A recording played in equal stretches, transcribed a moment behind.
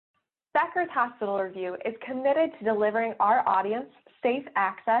Becker's Hospital Review is committed to delivering our audience safe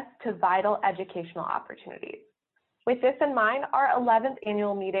access to vital educational opportunities. With this in mind, our 11th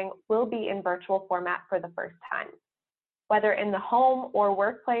annual meeting will be in virtual format for the first time. Whether in the home or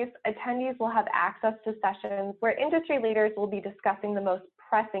workplace, attendees will have access to sessions where industry leaders will be discussing the most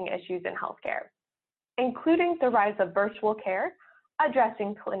pressing issues in healthcare, including the rise of virtual care,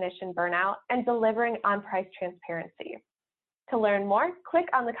 addressing clinician burnout, and delivering on price transparency. To learn more, click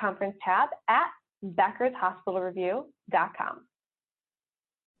on the conference tab at beckershospitalreview.com.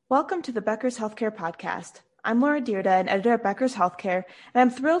 Welcome to the Becker's Healthcare Podcast. I'm Laura Dyrda, an editor at Becker's Healthcare, and I'm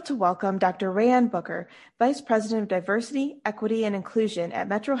thrilled to welcome Dr. Rayanne Booker, Vice President of Diversity, Equity, and Inclusion at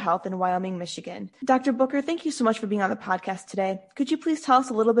Metro Health in Wyoming, Michigan. Dr. Booker, thank you so much for being on the podcast today. Could you please tell us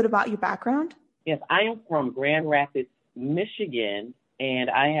a little bit about your background? Yes, I am from Grand Rapids, Michigan, and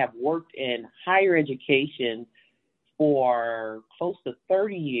I have worked in higher education for close to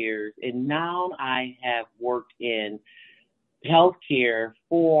 30 years, and now I have worked in healthcare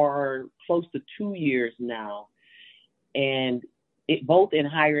for close to 2 years now, and both in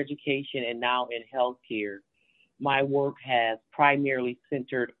higher education and now in healthcare. My work has primarily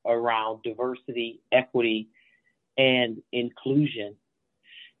centered around diversity, equity, and inclusion.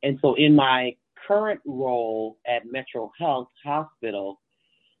 And so in my current role at Metro Health Hospital,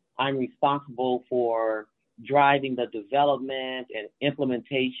 I'm responsible for driving the development and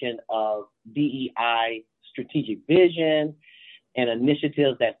implementation of DEI strategic vision and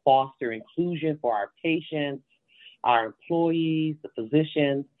initiatives that foster inclusion for our patients, our employees, the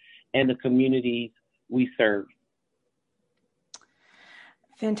physicians, and the communities we serve.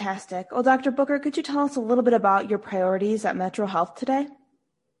 Fantastic. Well, Dr. Booker, could you tell us a little bit about your priorities at Metro Health today?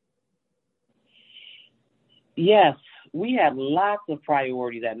 Yes, we have lots of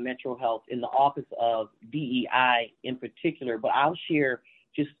priorities at Metro Health in the Office of DEI in particular, but I'll share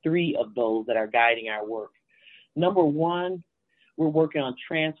just 3 of those that are guiding our work. Number 1, we're working on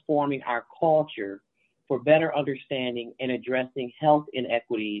transforming our culture for better understanding and addressing health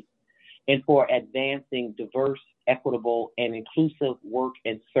inequities and for advancing diverse, equitable, and inclusive work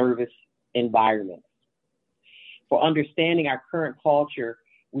and service environments. For understanding our current culture,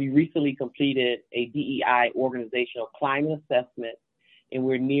 we recently completed a DEI organizational climate assessment, and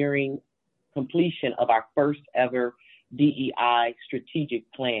we're nearing completion of our first ever DEI strategic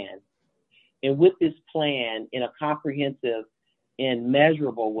plan. And with this plan, in a comprehensive and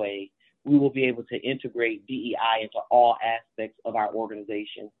measurable way, we will be able to integrate DEI into all aspects of our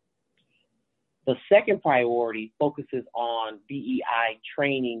organization. The second priority focuses on DEI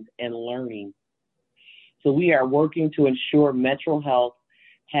training and learning. So we are working to ensure Metro Health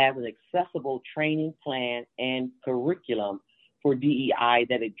has an accessible training plan and curriculum for DEI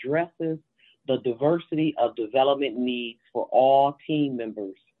that addresses the diversity of development needs for all team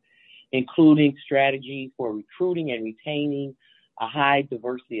members, including strategies for recruiting and retaining a high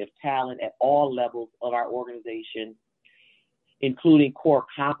diversity of talent at all levels of our organization, including core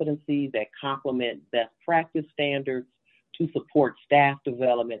competencies that complement best practice standards to support staff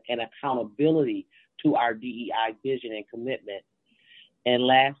development and accountability to our DEI vision and commitment. And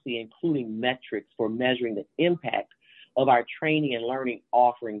lastly, including metrics for measuring the impact of our training and learning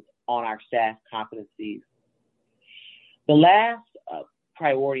offerings on our staff competencies. The last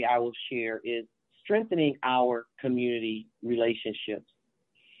priority I will share is strengthening our community relationships.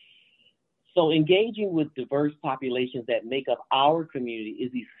 So engaging with diverse populations that make up our community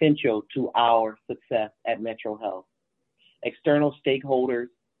is essential to our success at Metro Health. External stakeholders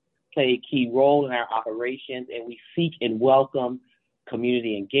play a key role in our operations, and we seek and welcome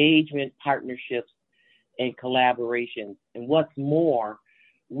community engagement, partnerships, and collaboration. And what's more,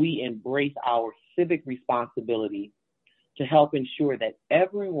 we embrace our civic responsibility to help ensure that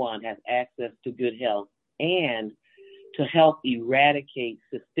everyone has access to good health and to help eradicate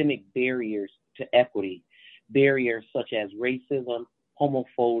systemic barriers to equity, barriers such as racism,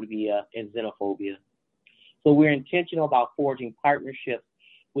 homophobia, and xenophobia. So we're intentional about forging partnerships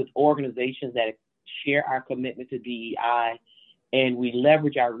with organizations that share our commitment to DEI, and we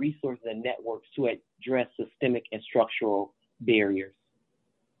leverage our resources and networks to address systemic and structural barriers.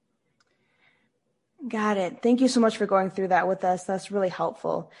 Got it. Thank you so much for going through that with us. That's really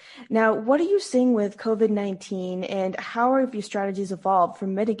helpful. Now, what are you seeing with COVID-19, and how have your strategies evolved for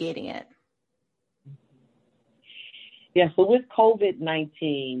mitigating it? Yeah, so with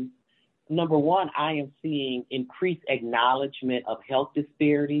COVID-19, number one, I am seeing increased acknowledgement of health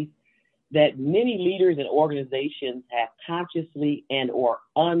disparities that many leaders and organizations have consciously and or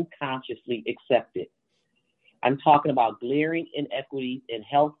unconsciously accepted. I'm talking about glaring inequities in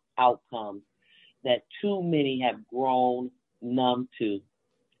health outcomes that too many have grown numb to.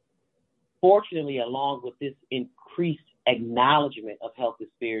 Fortunately, along with this increased acknowledgement of health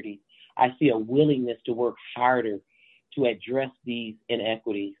disparities, I see a willingness to work harder to address these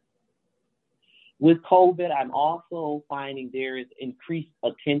inequities. With COVID, I'm also finding there is increased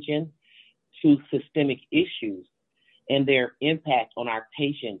attention to systemic issues and their impact on our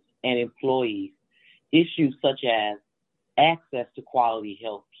patients and employees. Issues such as access to quality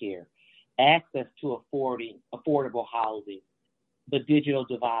health care, access to affordable housing, the digital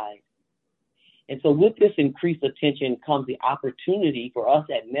divide. And so with this increased attention comes the opportunity for us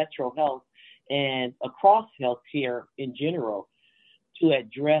at Metro Health and across healthcare in general to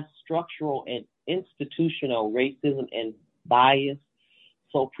address structural and institutional racism and bias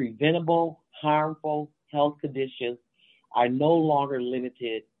so preventable, harmful health conditions are no longer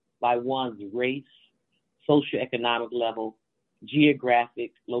limited by one's race, socioeconomic level,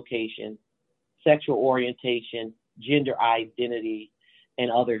 geographic location, sexual orientation, gender identity,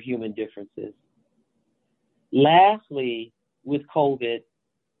 and other human differences. Lastly, with COVID,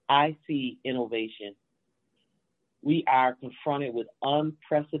 I see innovation. We are confronted with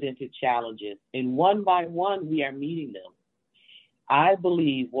unprecedented challenges, and one by one, we are meeting them. I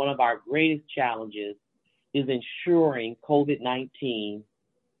believe one of our greatest challenges is ensuring COVID-19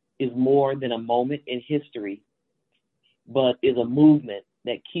 is more than a moment in history, but is a movement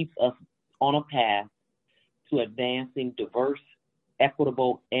that keeps us on a path to advancing diverse,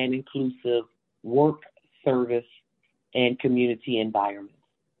 equitable, and inclusive work, service, and community environments.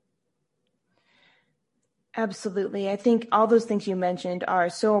 Absolutely. I think all those things you mentioned are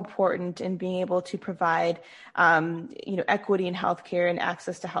so important in being able to provide, equity in healthcare and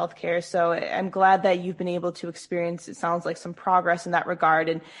access to healthcare. So I'm glad that you've been able to experience, it sounds like, some progress in that regard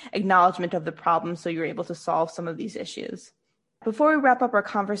and acknowledgement of the problem so you're able to solve some of these issues. Before we wrap up our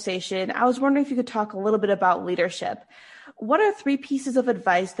conversation, I was wondering if you could talk a little bit about leadership. What are 3 pieces of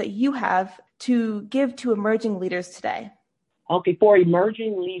advice that you have to give to emerging leaders today? Okay, for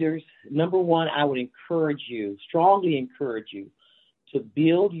emerging leaders, number one, I would strongly encourage you to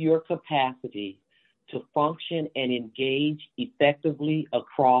build your capacity to function and engage effectively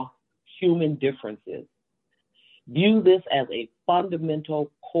across human differences. View this as a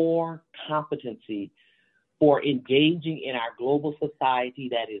fundamental core competency for engaging in our global society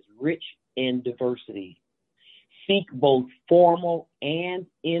that is rich in diversity. Seek both formal and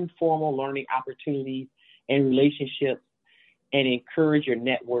informal learning opportunities and relationships, and encourage your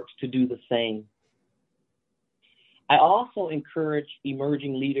networks to do the same. I also encourage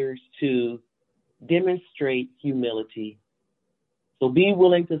emerging leaders to demonstrate humility. So be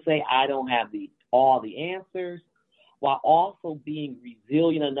willing to say, I don't have all the answers, while also being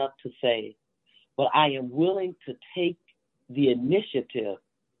resilient enough to say, but I am willing to take the initiative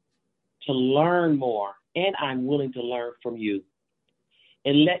to learn more, and I'm willing to learn from you.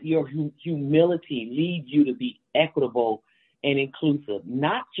 And let your humility lead you to be equitable and inclusive,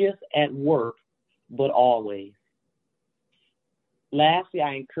 not just at work, but always. Lastly,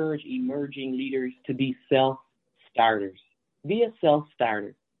 I encourage emerging leaders to be self-starters. Be a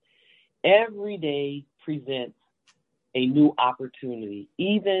self-starter. Every day presents a new opportunity,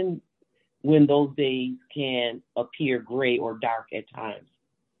 even when those days can appear gray or dark at times.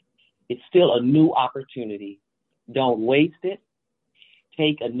 It's still a new opportunity. Don't waste it.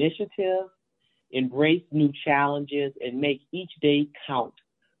 Take initiative. Embrace new challenges, and make each day count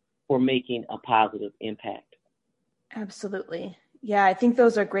for making a positive impact. Absolutely. Yeah, I think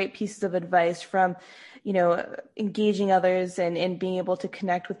those are great pieces of advice from, engaging others and being able to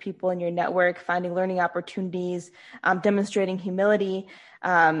connect with people in your network, finding learning opportunities, demonstrating humility,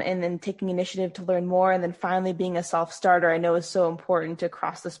 and then taking initiative to learn more. And then finally being a self-starter, I know is so important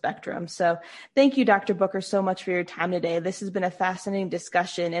across the spectrum. So thank you, Dr. Booker, so much for your time today. This has been a fascinating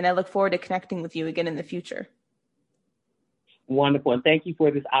discussion, and I look forward to connecting with you again in the future. Wonderful. And thank you for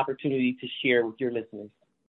this opportunity to share with your listeners.